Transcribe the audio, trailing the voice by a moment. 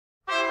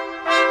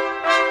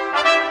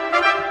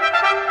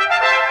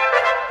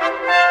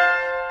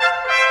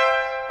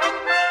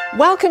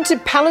Welcome to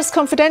Palace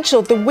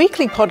Confidential, the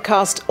weekly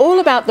podcast all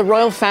about the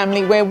royal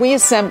family, where we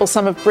assemble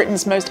some of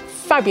Britain's most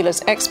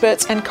fabulous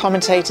experts and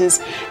commentators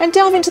and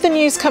delve into the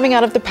news coming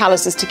out of the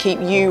palaces to keep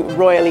you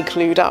royally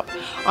clued up.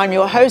 I'm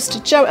your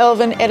host, Jo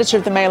Elvin, editor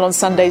of the Mail on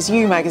Sunday's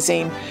You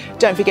magazine.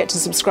 Don't forget to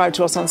subscribe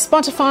to us on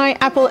Spotify,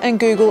 Apple and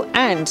Google,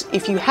 and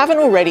if you haven't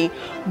already,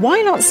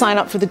 why not sign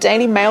up for the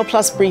Daily Mail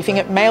Plus briefing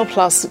at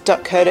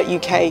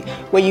mailplus.co.uk,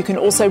 where you can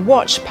also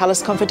watch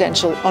Palace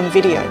Confidential on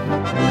video.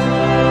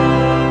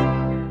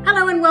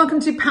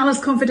 Welcome to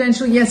Palace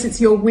Confidential. Yes, it's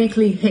your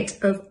weekly hit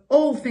of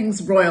all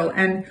things royal,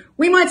 and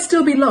we might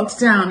still be locked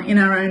down in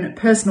our own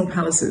personal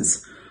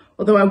palaces,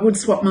 although I would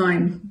swap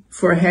mine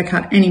for a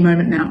haircut any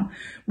moment now.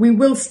 We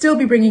will still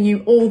be bringing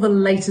you all the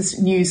latest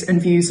news and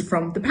views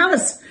from the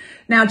palace.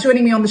 Now,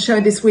 joining me on the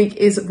show this week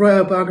is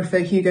royal biographer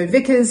Hugo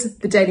Vickers,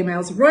 the Daily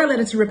Mail's royal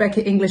editor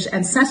Rebecca English,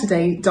 and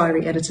Saturday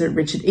Diary editor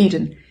Richard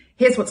Eden.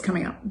 Here's what's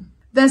coming up.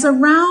 There's a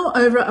row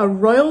over a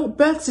royal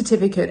birth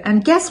certificate,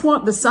 and guess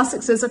what? The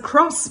Sussexes are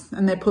cross,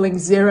 and they're pulling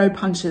zero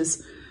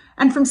punches.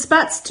 And from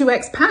spats to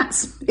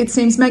expats, it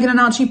seems Meghan and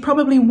Archie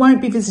probably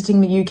won't be visiting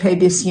the UK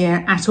this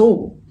year at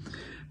all.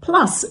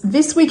 Plus,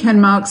 this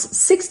weekend marks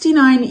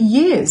 69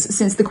 years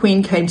since the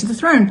Queen came to the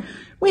throne.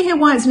 We hear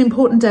why it's an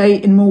important day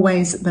in more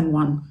ways than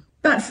one.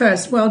 But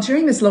first, well,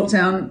 during this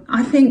lockdown,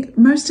 I think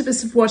most of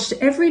us have watched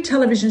every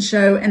television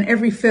show and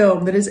every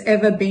film that has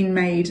ever been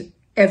made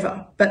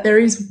ever. But there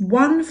is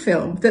one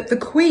film that the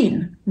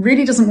Queen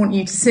really doesn't want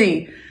you to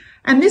see.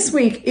 And this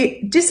week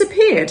it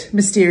disappeared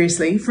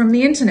mysteriously from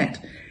the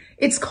internet.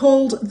 It's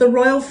called The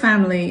Royal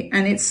Family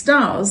and it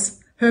stars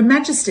Her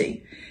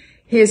Majesty.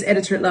 Here's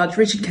editor-at-large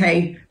Richard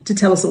Kay to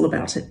tell us all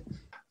about it.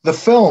 The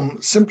film,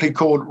 simply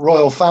called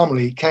Royal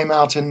Family, came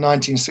out in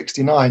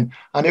 1969,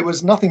 and it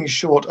was nothing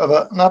short of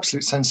an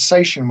absolute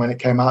sensation when it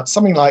came out.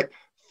 Something like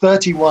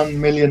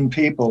 31 million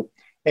people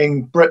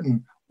in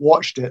Britain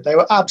watched it. They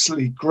were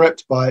absolutely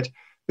gripped by it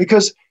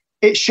because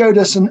it showed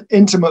us an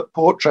intimate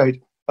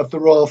portrait of the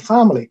royal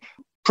family.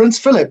 Prince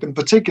Philip in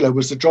particular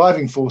was the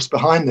driving force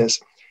behind this.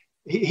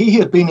 He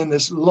had been in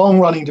this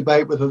long-running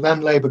debate with the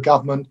then Labour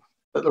government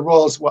that the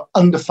royals were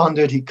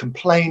underfunded. He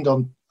complained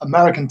on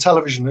American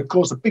television. It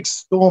caused a big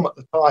storm at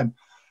the time.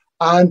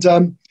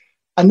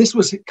 And this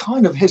was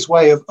kind of his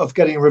way of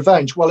getting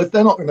revenge. Well, if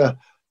they're not going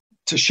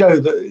to show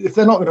that, if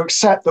they're not going to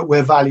accept that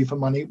we're value for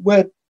money,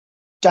 we're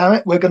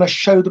going to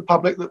show the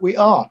public that we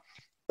are.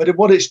 But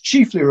what it's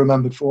chiefly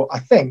remembered for, I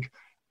think,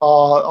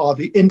 are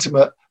the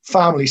intimate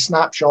family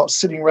snapshots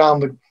sitting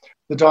around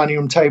the dining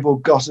room table,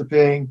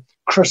 gossiping,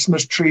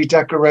 Christmas tree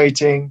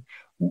decorating,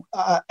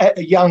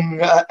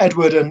 young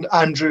Edward and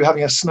Andrew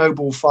having a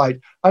snowball fight.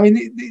 I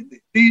mean,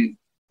 the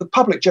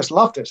public just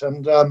loved it,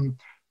 and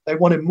they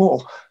wanted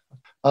more.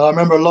 I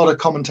remember a lot of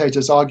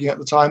commentators arguing at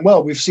the time,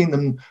 well, we've seen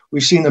them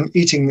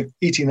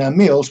eating their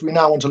meals. We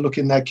now want to look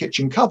in their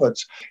kitchen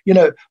cupboards.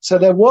 So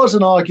there was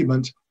an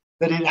argument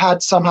that it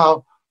had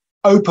somehow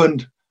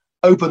opened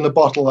the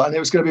bottle, and it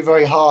was going to be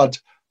very hard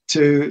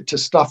to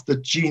stuff the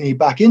genie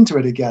back into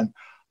it again.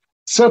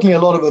 Certainly,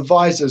 a lot of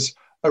advisors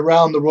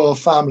around the royal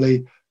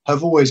family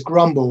have always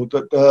grumbled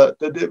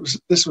that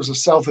this was a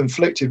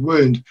self-inflicted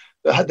wound.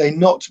 That had they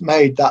not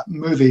made that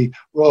movie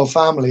Royal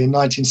Family in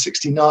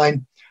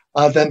 1969.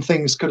 Then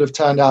things could have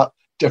turned out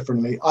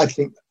differently. I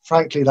think,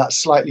 frankly, that's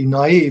slightly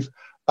naive,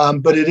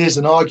 but it is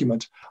an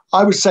argument.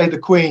 I would say the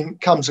Queen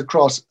comes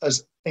across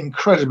as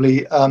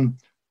incredibly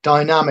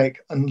dynamic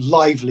and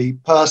lively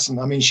person.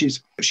 I mean,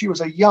 she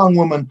was a young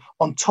woman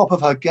on top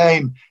of her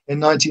game in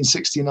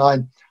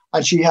 1969,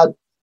 and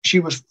she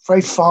was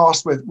very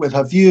fast with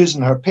her views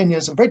and her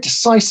opinions and very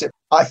decisive.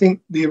 I think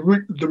the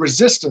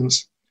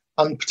resistance,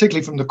 and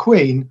particularly from the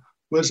Queen,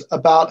 was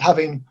about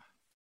having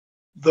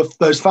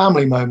those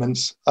family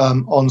moments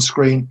on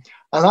screen.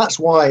 And that's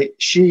why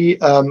she,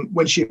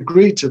 when she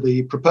agreed to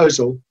the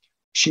proposal,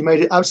 she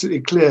made it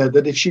absolutely clear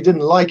that if she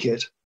didn't like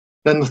it,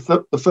 then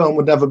the film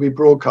would never be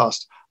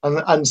broadcast.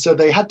 And so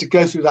they had to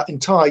go through that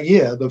entire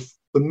year, the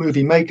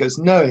movie makers,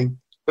 knowing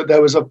that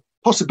there was a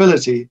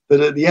possibility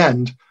that at the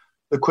end,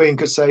 the Queen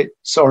could say,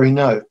 sorry,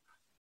 no.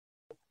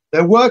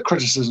 There were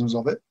criticisms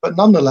of it, but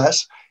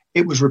nonetheless,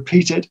 it was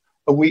repeated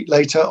a week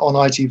later on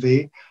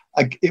ITV.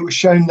 It was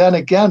shown then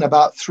again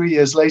about 3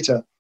 years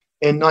later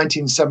in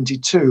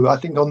 1972, I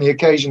think on the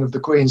occasion of the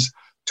Queen's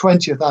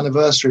 20th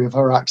anniversary of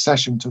her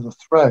accession to the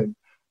throne.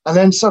 And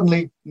then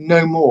suddenly,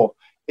 no more.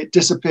 It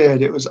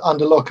disappeared. It was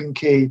under lock and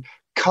key,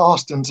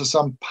 cast into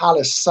some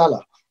palace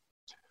cellar.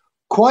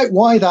 Quite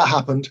why that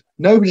happened,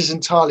 nobody's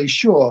entirely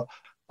sure,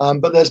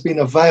 but there's been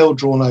a veil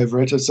drawn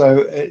over it as though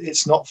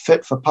it's not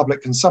fit for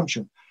public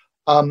consumption.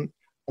 And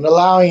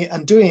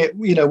doing it,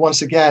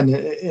 once again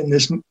in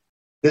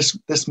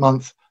this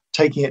month,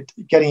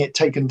 getting it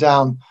taken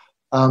down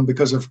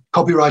because of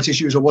copyright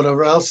issues or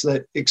whatever else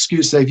the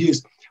excuse they've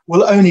used,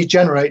 will only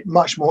generate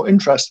much more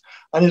interest,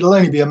 and it'll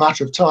only be a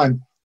matter of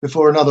time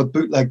before another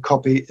bootleg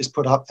copy is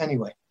put up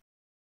anyway.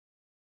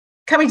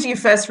 Coming to you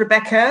first,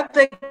 Rebecca,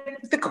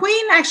 the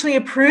Queen actually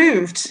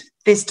approved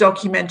this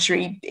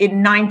documentary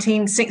in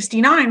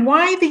 1969.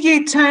 Why the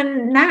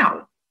U-turn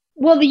now?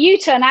 Well, the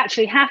U-turn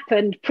actually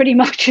happened pretty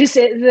much as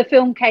the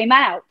film came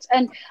out.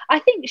 And I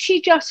think she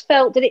just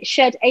felt that it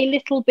shed a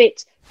little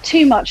bit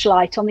too much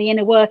light on the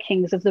inner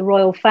workings of the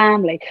royal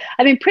family.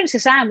 I mean,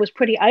 Princess Anne was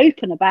pretty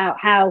open about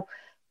how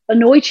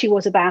annoyed she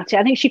was about it.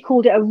 I think she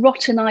called it a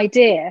rotten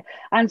idea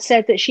and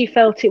said that she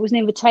felt it was an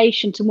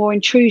invitation to more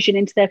intrusion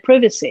into their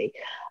privacy.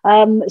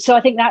 So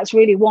I think that's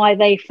really why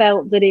they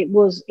felt that it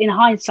was, in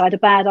hindsight, a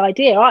bad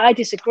idea. I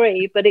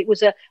disagree, but it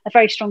was a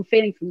very strong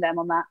feeling from them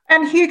on that.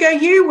 And Hugo,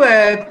 you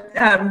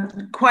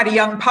were quite a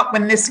young pup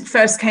when this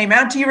first came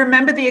out. Do you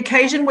remember the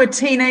occasion? Were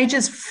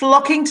teenagers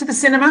flocking to the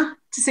cinema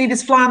to see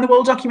this fly on the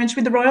wall documentary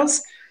with the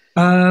royals?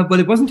 Well,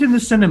 it wasn't in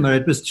the cinema.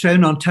 It was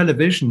shown on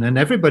television and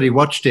everybody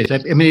watched it. I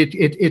mean,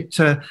 it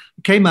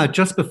came out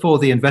just before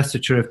the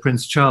investiture of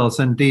Prince Charles,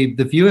 and the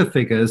viewer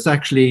figures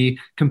actually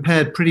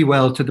compared pretty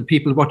well to the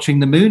people watching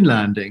the moon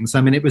landings.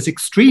 I mean, it was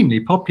extremely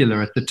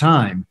popular at the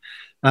time.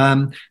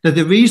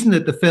 The reason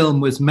that the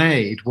film was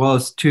made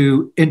was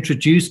to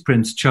introduce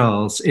Prince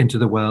Charles into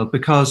the world,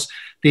 because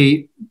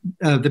there'd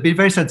been a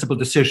very sensible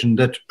decision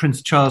that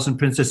Prince Charles and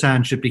Princess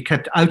Anne should be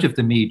kept out of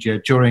the media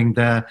during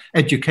their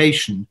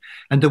education.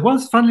 And there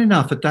was, funnily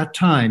enough, at that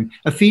time,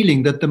 a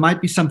feeling that there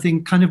might be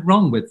something kind of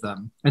wrong with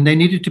them, and they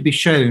needed to be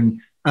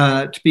shown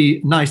to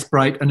be nice,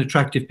 bright and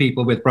attractive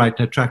people with bright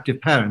and attractive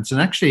parents. And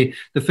actually,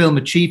 the film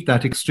achieved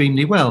that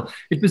extremely well.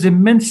 It was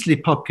immensely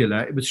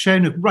popular. It was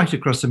shown right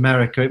across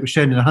America. It was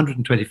shown in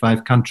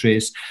 125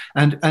 countries.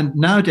 And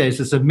nowadays,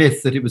 there's a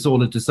myth that it was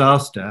all a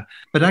disaster.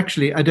 But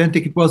actually, I don't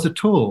think it was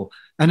at all.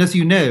 And as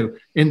you know,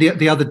 in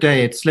the other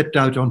day, it slipped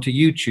out onto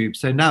YouTube.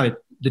 So now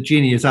the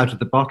genie is out of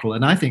the bottle.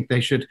 And I think they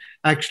should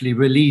actually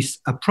release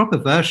a proper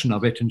version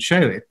of it and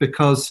show it,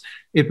 because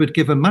it would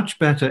give a much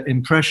better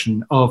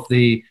impression of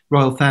the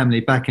royal family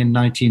back in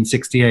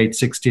 1968,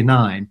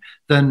 69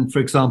 than, for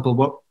example,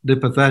 what the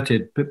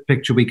perverted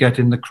picture we get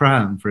in The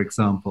Crown, for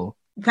example.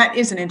 That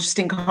is an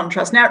interesting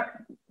contrast. Now,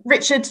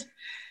 Richard,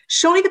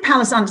 surely the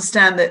palace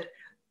understand that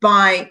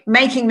by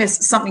making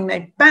this something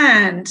they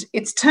banned,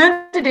 it's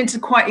turned it into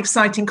quite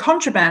exciting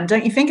contraband,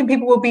 don't you think? And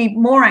people will be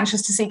more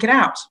anxious to seek it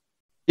out.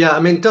 Yeah,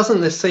 I mean,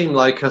 doesn't this seem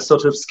like a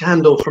sort of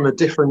scandal from a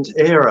different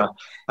era?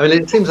 I mean,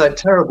 it seems like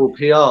terrible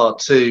PR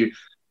to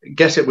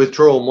get it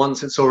withdrawn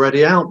once it's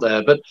already out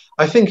there. But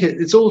I think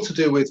it's all to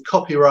do with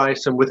copyright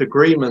and with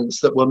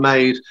agreements that were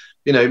made,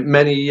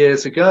 many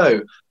years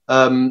ago.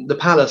 The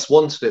palace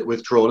wanted it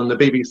withdrawn and the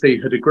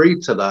BBC had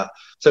agreed to that.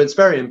 So it's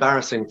very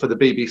embarrassing for the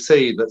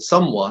BBC that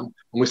someone,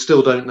 and we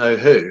still don't know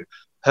who,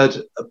 had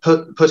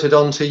put it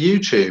onto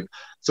YouTube.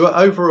 So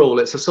overall,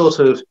 it's a sort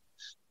of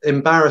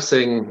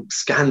embarrassing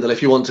scandal,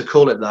 if you want to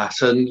call it that.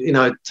 And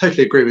I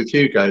totally agree with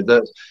Hugo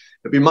that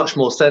it'd be much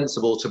more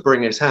sensible to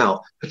bring it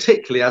out,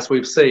 particularly as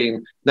we've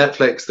seen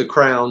Netflix, The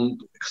Crown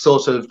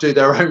sort of do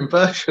their own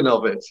version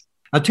of it.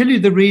 I'll tell you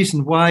the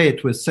reason why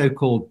it was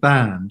so-called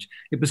banned.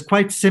 It was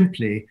quite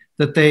simply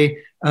that they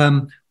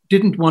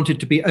didn't want it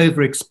to be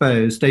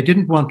overexposed. They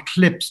didn't want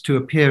clips to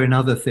appear in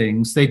other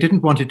things. They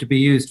didn't want it to be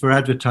used for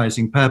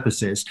advertising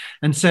purposes.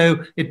 And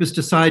so it was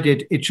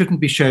decided it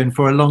shouldn't be shown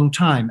for a long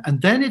time. And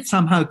then it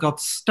somehow got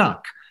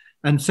stuck.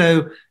 And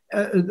so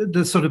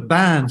the sort of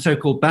ban,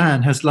 so-called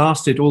ban, has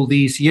lasted all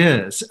these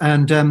years.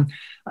 And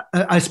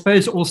I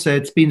suppose also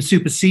it's been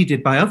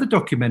superseded by other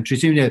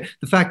documentaries.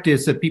 The fact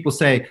is that people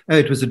say, oh,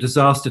 it was a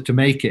disaster to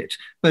make it.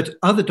 But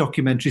other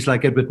documentaries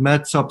like Edward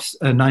Murtaugh's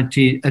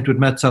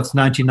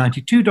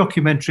 1992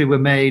 documentary were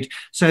made.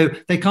 So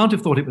they can't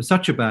have thought it was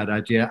such a bad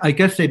idea. I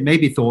guess they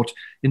maybe thought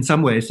in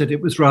some ways that it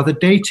was rather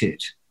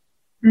dated.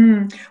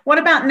 What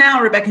about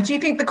now, Rebecca? Do you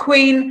think the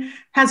Queen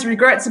has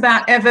regrets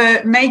about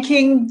ever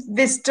making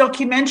this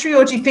documentary,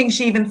 or do you think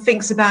she even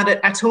thinks about it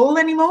at all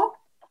anymore?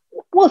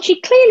 Well, she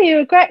clearly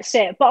regrets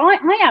it, but I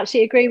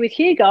absolutely agree with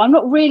Hugo. I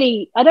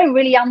don't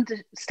really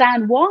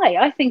understand why.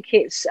 I think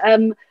it's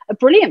a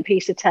brilliant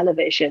piece of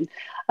television.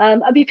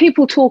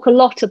 People talk a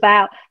lot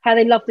about how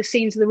they love the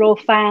scenes of the royal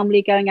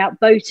family going out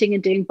boating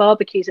and doing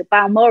barbecues at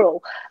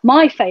Balmoral.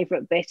 My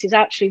favourite bit is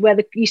actually where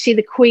you see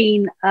the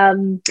Queen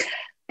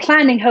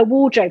planning her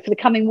wardrobe for the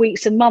coming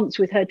weeks and months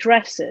with her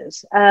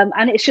dresses.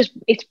 And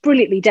it's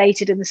brilliantly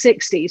dated in the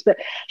 60s, but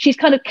she's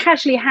kind of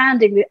casually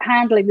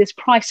handling this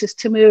priceless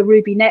Tamur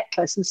ruby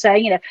necklace and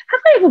saying, have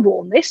I ever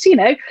worn this? And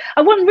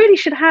one really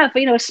should have,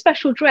 a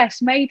special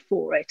dress made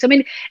for it. I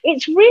mean,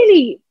 it's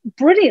really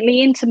brilliantly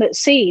intimate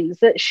scenes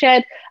that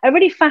shed a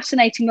really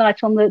fascinating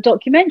light on the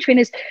documentary and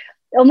is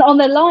on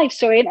their lives,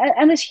 sorry.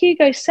 And as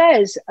Hugo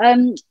says,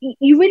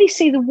 you really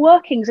see the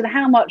workings and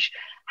how much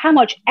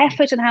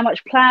effort and how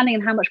much planning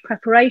and how much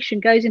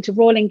preparation goes into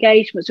royal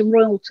engagements and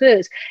royal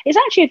tours. It's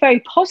actually a very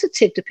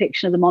positive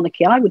depiction of the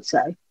monarchy, I would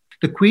say.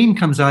 The Queen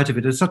comes out of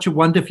it as such a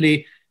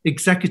wonderfully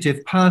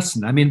executive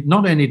person. I mean,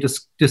 not only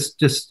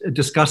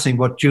discussing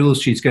what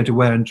jewels she's going to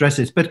wear and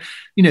dresses, but,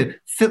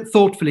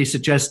 thoughtfully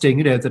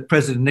suggesting, that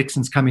President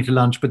Nixon's coming to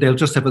lunch, but they'll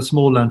just have a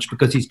small lunch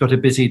because he's got a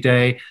busy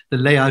day, the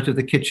layout of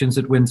the kitchens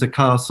at Windsor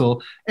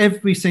Castle,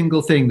 every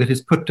single thing that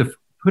is put to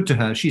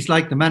her. She's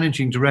like the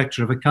managing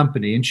director of a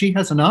company and she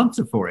has an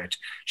answer for it.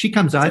 She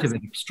comes out of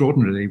it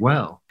extraordinarily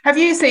well. Have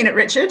you seen it,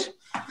 Richard?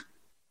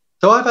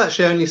 So I've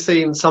actually only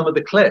seen some of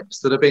the clips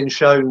that have been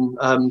shown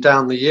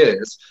down the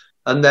years.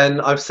 And then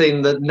I've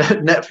seen the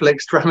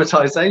Netflix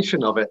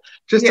dramatization of it.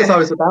 Just as I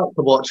was about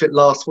to watch it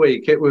last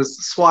week, it was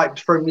swiped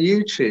from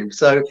YouTube.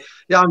 So,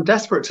 yeah, I'm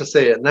desperate to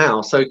see it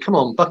now. So come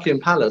on, Buckingham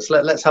Palace,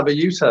 let's have a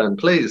U-turn,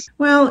 please.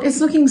 Well, it's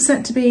looking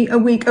set to be a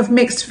week of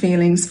mixed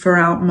feelings for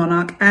our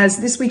monarch, as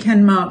this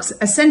weekend marks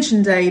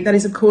Ascension Day. That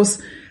is, of course,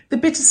 the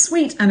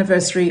bittersweet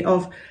anniversary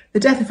of the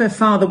death of her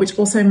father, which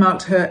also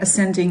marked her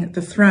ascending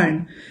the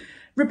throne.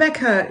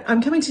 Rebecca,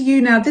 I'm coming to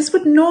you now. This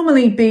would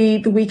normally be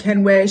the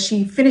weekend where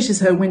she finishes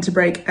her winter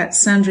break at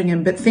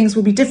Sandringham, but things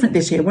will be different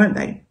this year, won't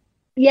they?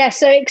 Yeah,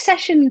 so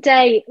Accession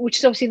Day, which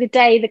is obviously the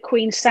day the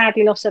Queen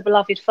sadly lost her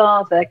beloved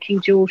father, King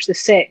George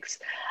VI,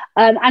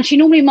 and she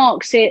normally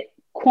marks it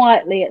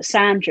quietly at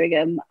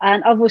Sandringham.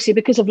 And obviously,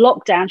 because of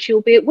lockdown,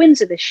 she'll be at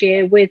Windsor this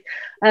year with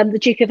the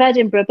Duke of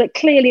Edinburgh, but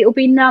clearly it'll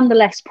be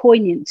nonetheless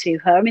poignant to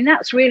her. I mean,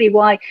 that's really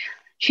why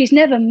she's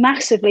never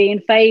massively in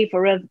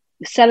favour of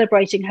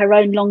celebrating her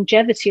own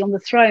longevity on the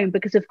throne,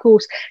 because of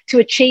course to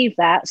achieve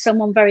that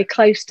someone very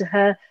close to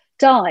her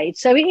died.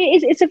 So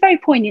it's a very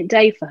poignant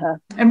day for her.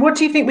 And what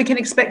do you think we can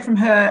expect from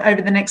her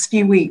over the next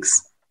few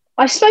weeks?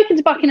 I've spoken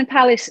to Buckingham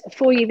Palace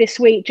for you this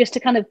week just to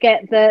kind of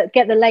get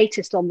the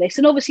latest on this,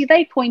 and obviously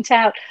they point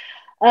out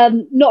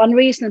not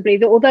unreasonably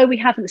that although we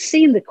haven't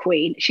seen the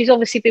Queen, she's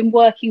obviously been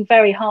working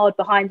very hard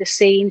behind the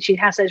scenes. She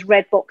has those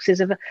red boxes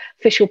of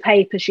official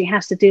papers she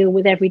has to deal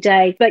with every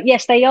day. But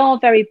yes, they are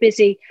very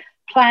busy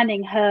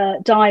planning her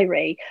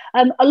diary.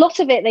 A lot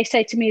of it, they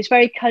say to me, is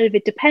very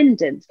COVID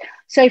dependent.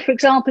 So, for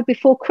example,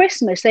 before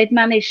Christmas, they'd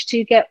managed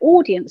to get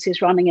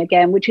audiences running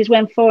again, which is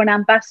when foreign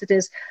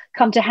ambassadors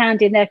come to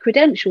hand in their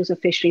credentials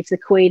officially to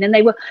the Queen. And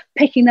they were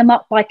picking them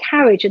up by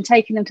carriage and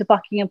taking them to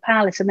Buckingham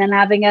Palace and then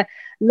having a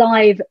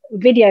live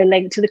video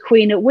link to the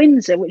Queen at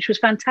Windsor, which was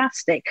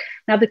fantastic.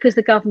 Now, because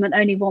the government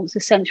only wants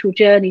essential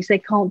journeys, they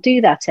can't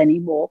do that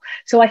anymore.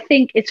 So I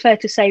think it's fair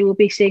to say we'll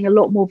be seeing a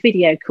lot more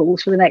video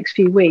calls for the next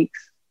few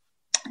weeks.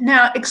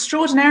 Now,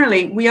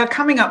 extraordinarily, we are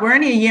coming up, we're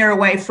only a year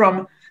away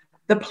from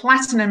the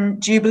Platinum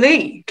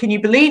Jubilee. Can you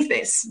believe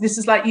this? This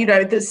is like,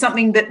 there's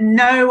something that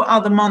no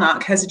other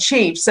monarch has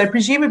achieved. So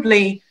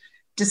presumably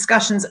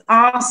discussions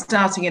are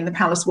starting in the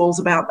palace walls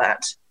about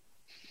that.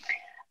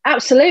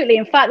 Absolutely.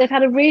 In fact, they've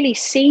had a really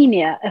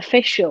senior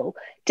official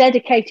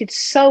dedicated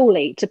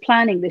solely to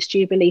planning this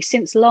Jubilee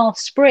since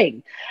last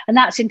spring. And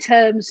that's in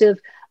terms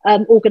of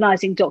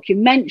organising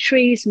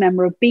documentaries,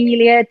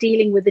 memorabilia,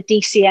 dealing with the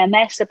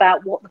DCMS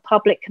about what the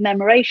public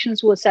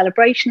commemorations or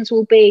celebrations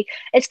will be.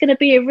 It's going to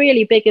be a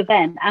really big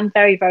event and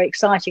very, very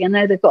exciting. I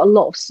know they've got a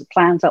lot of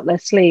plans up their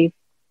sleeve.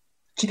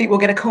 Do you think we'll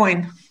get a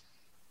coin?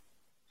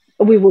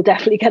 We will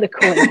definitely get a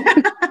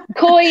coin.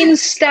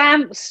 Coins,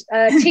 stamps,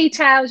 tea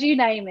towels, you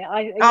name it.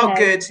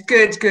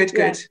 Good.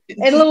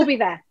 Yeah, it'll all be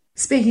there.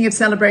 Speaking of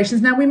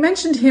celebrations, now we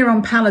mentioned here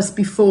on Palace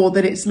before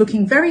that it's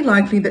looking very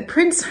likely that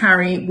Prince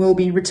Harry will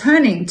be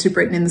returning to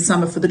Britain in the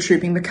summer for the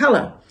Trooping the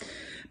Colour.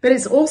 But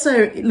it's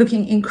also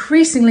looking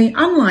increasingly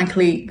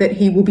unlikely that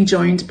he will be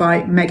joined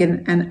by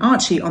Meghan and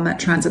Archie on that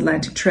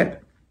transatlantic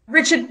trip.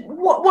 Richard,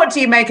 what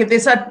do you make of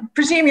this? I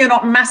presume you're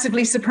not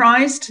massively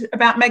surprised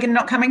about Meghan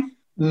not coming?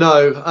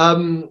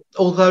 No,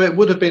 although it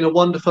would have been a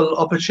wonderful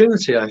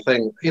opportunity, I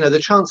think. The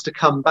chance to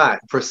come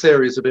back for a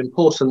series of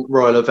important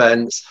royal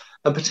events,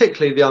 and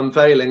particularly the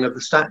unveiling of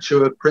the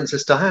statue of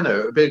Princess Diana.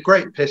 It would be a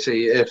great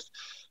pity if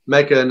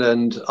Meghan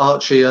and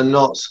Archie are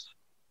not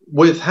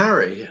with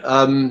Harry.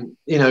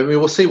 We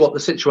will see what the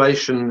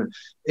situation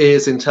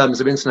is in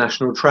terms of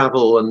international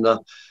travel and the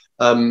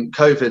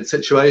COVID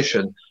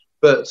situation.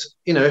 But,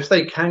 if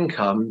they can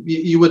come,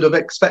 you would have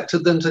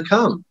expected them to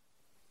come.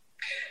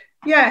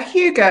 Yeah,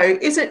 Hugo,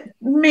 is it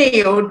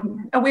me, or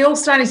are we all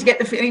starting to get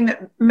the feeling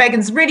that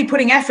Meghan's really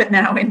putting effort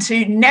now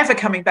into never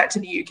coming back to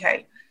the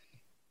UK?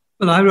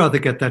 Well, I rather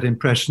get that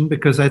impression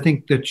because I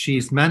think that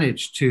she's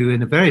managed to,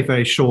 in a very,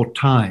 very short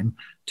time,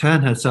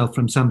 turn herself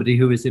from somebody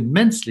who is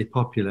immensely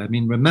popular. I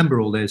mean, remember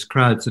all those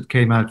crowds that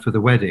came out for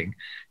the wedding,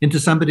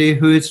 into somebody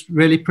who is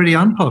really pretty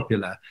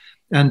unpopular.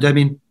 And I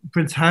mean,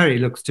 Prince Harry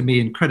looks to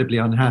me incredibly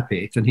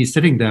unhappy, and he's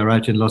sitting there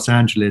out in Los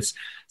Angeles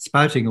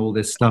spouting all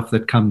this stuff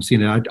that comes,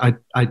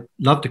 I'd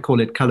love to call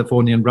it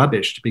Californian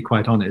rubbish, to be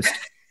quite honest.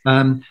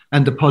 And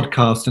the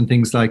podcast and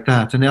things like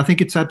that. And I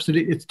think it's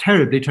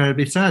terribly,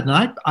 terribly sad.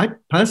 And I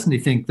personally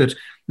think that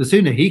the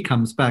sooner he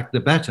comes back, the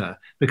better,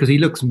 because he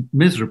looks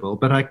miserable.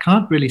 But I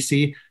can't really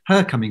see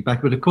her coming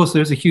back. But of course,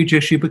 there's a huge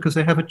issue because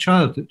they have a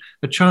child,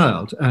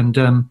 and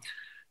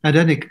I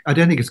don't think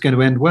it's going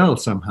to end well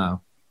somehow.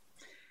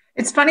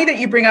 It's funny that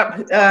you bring up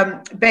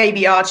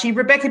baby Archie,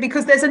 Rebecca,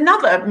 because there's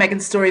another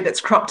Meghan story that's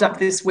cropped up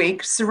this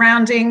week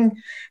surrounding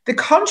the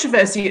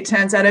controversy, it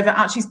turns out, over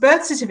Archie's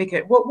birth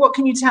certificate. What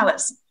can you tell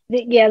us?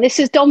 This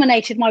has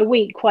dominated my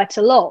week quite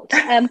a lot.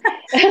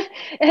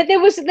 There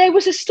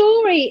was a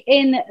story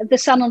in the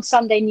Sun on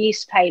Sunday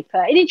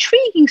newspaper, an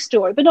intriguing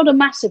story, but not a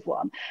massive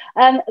one,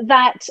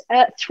 that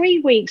 3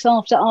 weeks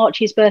after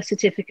Archie's birth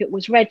certificate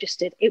was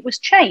registered, it was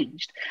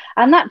changed.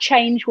 And that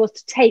change was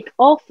to take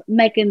off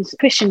Meghan's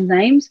Christian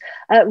names,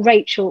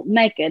 Rachel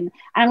Meghan,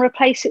 and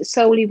replace it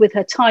solely with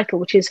her title,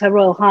 which is Her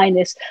Royal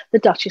Highness, the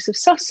Duchess of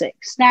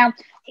Sussex. Now,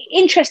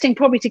 interesting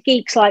probably to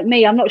geeks like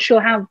me. I'm not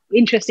sure how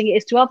interesting it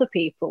is to other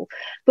people,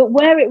 but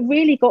where it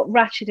really got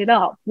ratcheted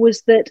up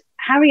was that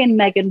Harry and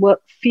Meghan were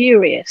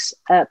furious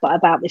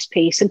about this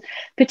piece, and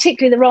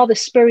particularly the rather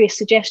spurious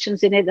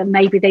suggestions in it that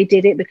maybe they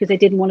did it because they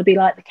didn't want to be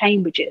like the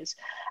Cambridges.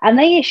 And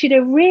they issued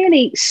a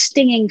really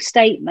stinging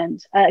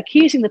statement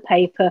accusing the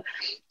paper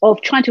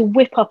of trying to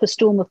whip up a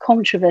storm of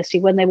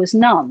controversy when there was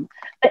none.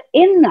 But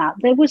in that,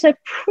 there was a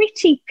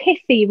pretty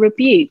pithy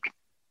rebuke,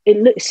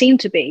 it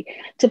seemed to be,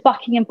 to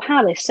Buckingham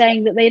Palace,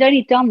 saying that they'd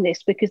only done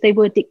this because they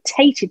were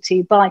dictated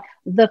to by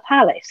the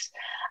palace.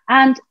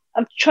 And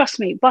trust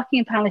me,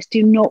 Buckingham Palace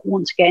do not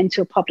want to get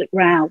into a public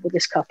row with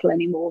this couple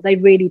anymore. They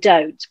really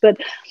don't.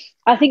 But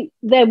I think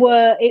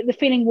the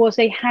feeling was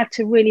they had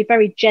to really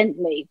very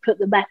gently put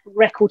the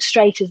record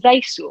straight as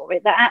they saw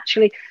it, that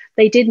actually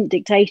they didn't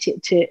dictate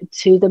it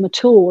to them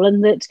at all,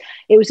 and that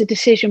it was a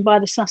decision by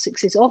the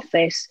Sussex's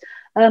office.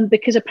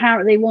 Because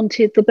apparently they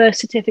wanted the birth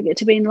certificate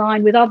to be in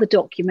line with other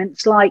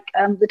documents like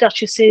the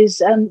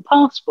Duchess's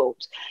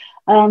passport.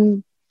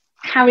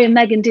 Harry and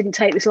Meghan didn't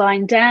take this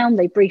lying down.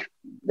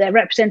 Their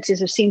representatives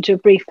have seemed to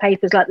have briefed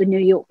papers like the New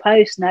York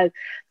Post. No,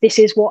 this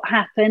is what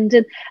happened.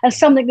 And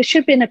something that should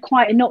have been a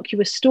quite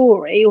innocuous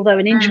story, although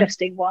an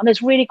interesting one,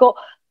 has really got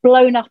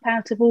blown up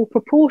out of all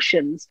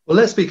proportions. Well,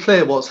 let's be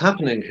clear, what's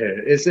happening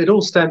here is it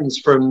all stems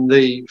from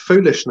the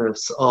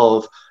foolishness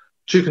of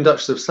Duke and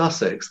Duchess of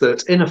Sussex,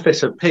 that in a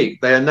fit of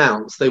pique, they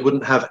announced they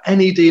wouldn't have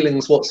any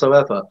dealings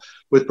whatsoever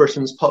with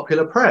Britain's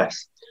popular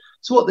press.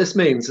 So what this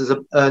means is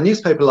a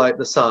newspaper like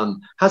The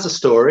Sun has a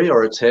story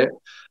or a tip,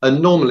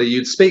 and normally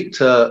you'd speak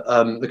to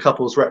the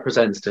couple's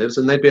representatives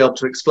and they'd be able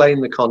to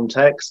explain the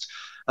context,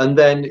 and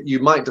then you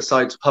might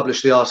decide to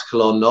publish the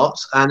article or not,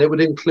 and it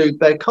would include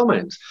their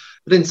comment.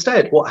 But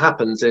instead, what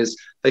happens is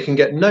they can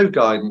get no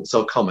guidance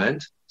or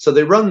comment, so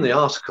they run the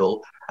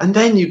article, and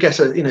then you get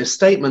a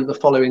statement the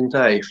following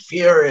day,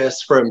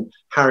 furious from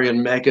Harry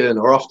and Meghan,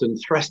 or often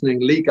threatening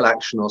legal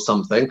action or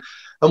something.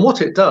 And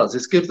what it does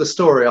is give the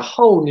story a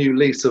whole new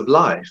lease of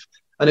life.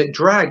 And it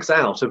drags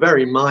out a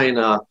very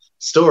minor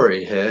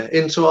story here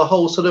into a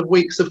whole sort of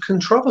weeks of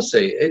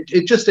controversy.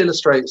 It just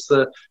illustrates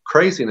the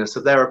craziness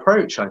of their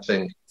approach, I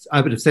think. I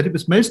would have said it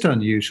was most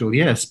unusual,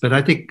 yes. But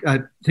I think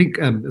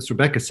as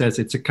Rebecca says,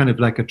 it's a kind of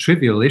like a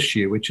trivial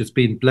issue which has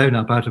been blown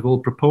up out of all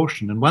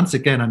proportion. And once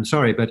again, I'm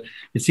sorry, but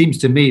it seems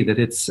to me that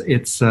it's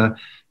the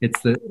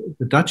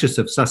Duchess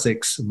of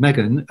Sussex,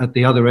 Meghan, at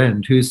the other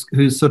end,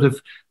 who's sort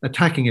of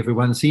attacking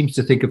everyone, seems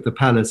to think of the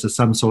palace as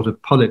some sort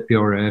of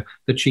Politburo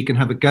that she can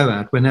have a go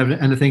at whenever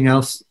anything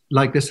else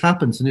like this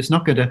happens. And it's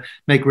not going to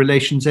make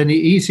relations any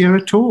easier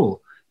at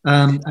all.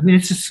 I mean,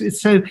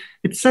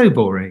 it's so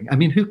boring. I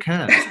mean, who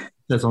cares?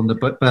 It says on the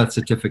birth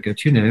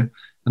certificate, I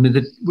mean,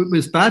 it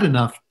was bad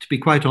enough, to be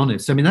quite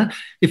honest. I mean, that,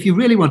 if you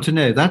really want to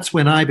know, that's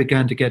when I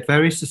began to get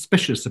very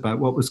suspicious about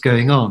what was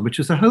going on, which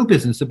was the whole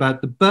business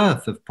about the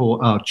birth of poor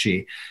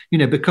Archie,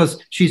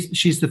 because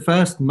she's the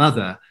first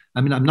mother. I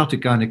mean, I'm not a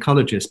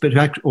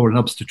gynecologist, or an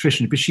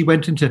obstetrician, but she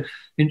went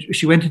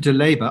into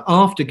labour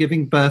after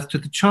giving birth to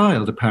the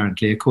child,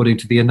 apparently, according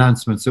to the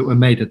announcements that were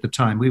made at the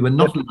time. We were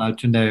not allowed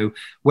to know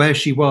where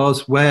she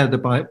was, where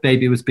the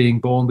baby was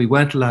being born. We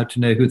weren't allowed to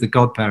know who the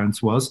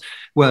godparents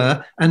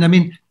were. And I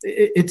mean,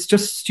 it's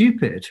just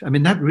stupid. I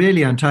mean, that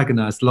really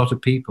antagonised a lot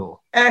of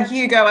people.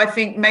 Hugo, I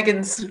think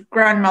Meghan's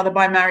grandmother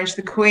by marriage,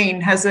 the Queen,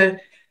 has a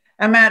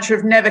mantra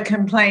of never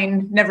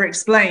complain, never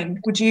explain.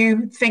 Would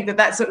you think that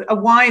that's a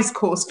wise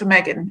course for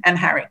Meghan and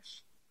Harry?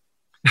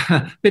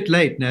 Bit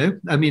late, no?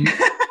 I mean,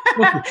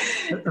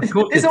 of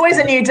course there's always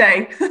a new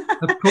day.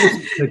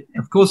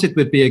 Of course it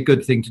would be a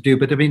good thing to do,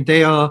 but I mean,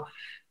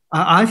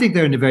 I think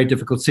they're in a very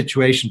difficult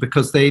situation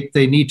because they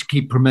need to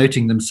keep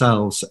promoting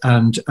themselves,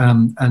 and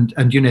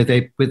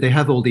they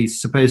have all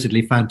these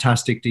supposedly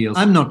fantastic deals.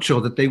 I'm not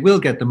sure that they will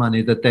get the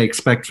money that they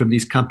expect from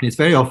these companies.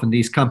 Very often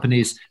these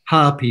companies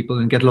hire people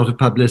and get a lot of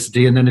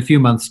publicity, and then a few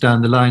months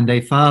down the line they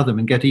fire them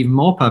and get even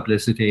more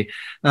publicity.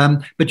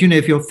 But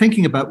if you're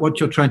thinking about what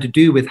you're trying to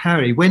do with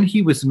Harry, when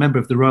he was a member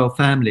of the royal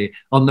family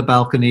on the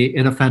balcony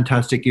in a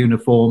fantastic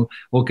uniform,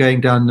 or going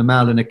down the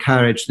Mall in a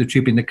carriage, the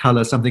Trooping the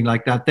Colour, something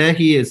like that, there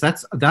he is.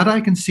 That I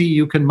can see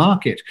you can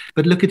market.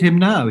 But look at him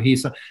now.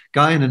 He's a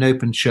guy in an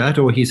open shirt,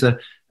 or he's a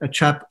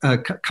chap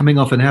coming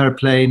off an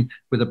aeroplane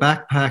with a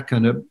backpack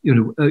and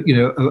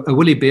a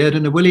woolly beard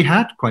and a woolly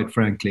hat, quite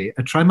frankly.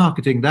 Try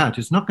marketing that.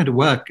 It's not going to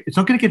work. It's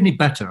not going to get any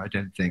better, I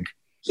don't think.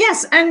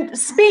 Yes, and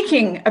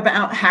speaking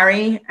about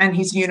Harry and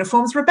his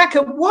uniforms,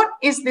 Rebecca, what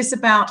is this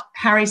about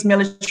Harry's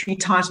military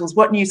titles?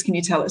 What news can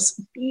you tell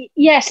us?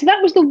 Yes,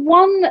 that was the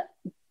one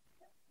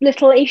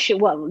little issue,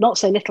 well, not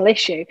so little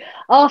issue,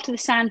 after the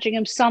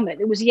Sandringham summit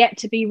that was yet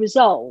to be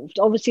resolved.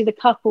 Obviously, the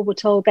couple were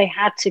told they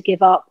had to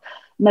give up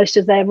most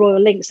of their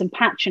royal links and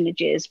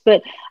patronages.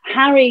 But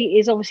Harry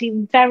is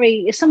obviously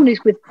is someone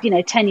who's with,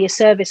 10 years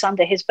service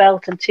under his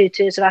belt and 2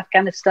 tours of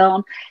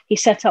Afghanistan. He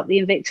set up the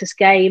Invictus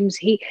Games.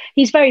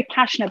 He's very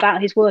passionate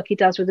about his work he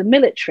does with the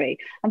military.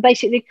 And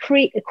basically,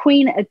 the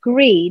Queen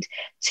agreed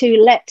to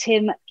let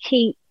him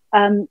keep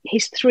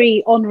his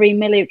 3 honorary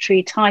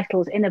military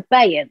titles in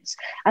abeyance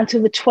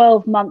until the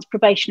 12-month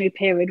probationary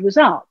period was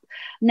up.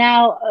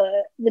 Now,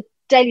 the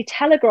Daily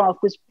Telegraph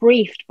was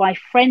briefed by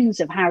friends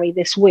of Harry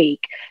this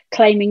week,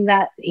 claiming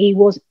that he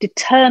was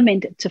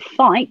determined to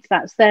fight,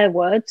 that's their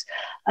words,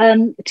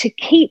 to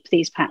keep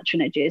these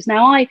patronages.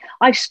 Now,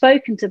 I've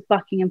spoken to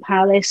Buckingham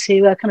Palace,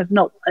 who are kind of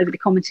not overly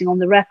commenting on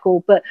the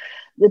record, but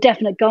the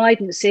definite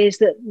guidance is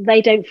that they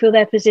don't feel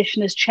their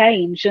position has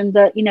changed, and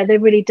that, there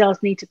really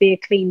does need to be a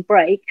clean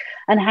break,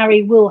 and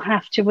Harry will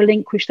have to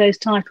relinquish those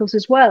titles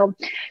as well.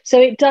 So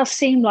it does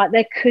seem like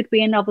there could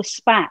be another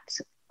spat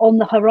on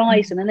the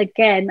horizon. And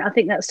again, I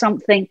think that's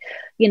something,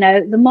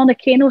 the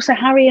monarchy and also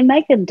Harry and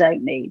Meghan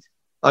don't need.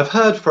 I've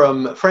heard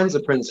from friends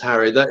of Prince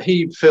Harry that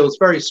he feels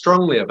very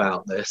strongly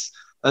about this,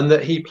 and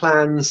that he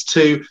plans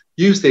to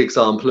use the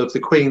example of the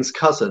Queen's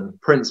cousin,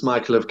 Prince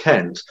Michael of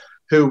Kent,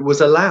 who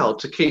was allowed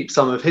to keep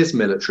some of his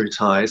military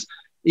ties,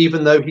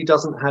 even though he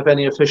doesn't have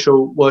any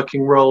official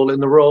working role in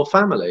the royal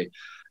family.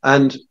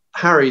 And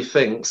Harry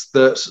thinks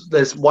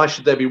that why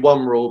should there be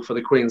one rule for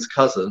the Queen's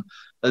cousin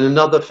and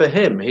another for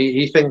him?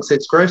 He thinks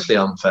it's grossly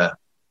unfair.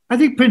 I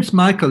think Prince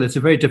Michael is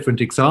a very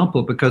different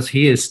example because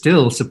he is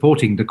still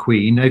supporting the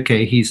Queen.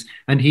 Okay, he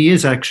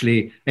is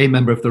actually a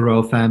member of the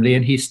royal family,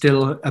 and he's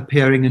still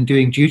appearing and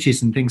doing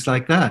duties and things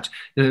like that.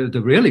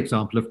 The real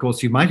example, of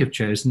course, you might have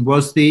chosen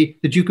was the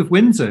Duke of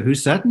Windsor, who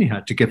certainly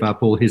had to give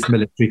up all his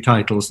military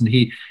titles, and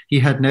he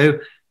had no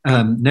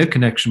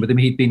connection with him.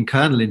 He'd been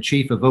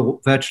colonel-in-chief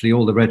of virtually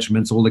all the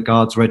regiments, all the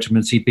guards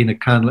regiments. He'd been a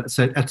colonel,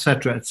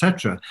 etc.,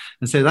 etc.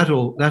 And so that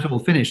all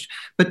finished.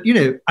 But,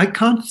 I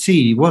can't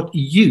see what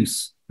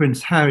use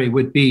Prince Harry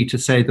would be to,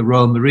 say, the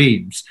Royal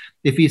Marines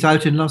if he's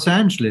out in Los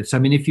Angeles. I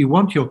mean, if you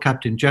want your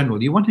Captain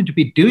General, you want him to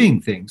be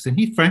doing things, and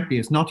he, frankly,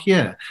 is not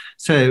here.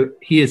 So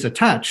he is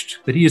attached,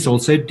 but he is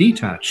also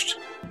detached.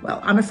 Well,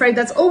 I'm afraid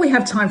that's all we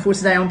have time for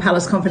today on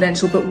Palace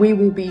Confidential, but we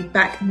will be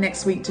back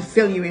next week to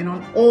fill you in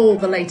on all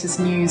the latest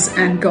news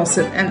and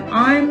gossip, and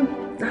I'm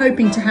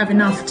hoping to have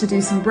enough to do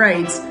some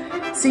braids.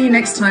 See you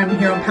next time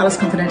here on Palace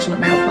Confidential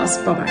at Mail Plus.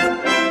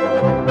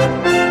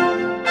 Bye-bye.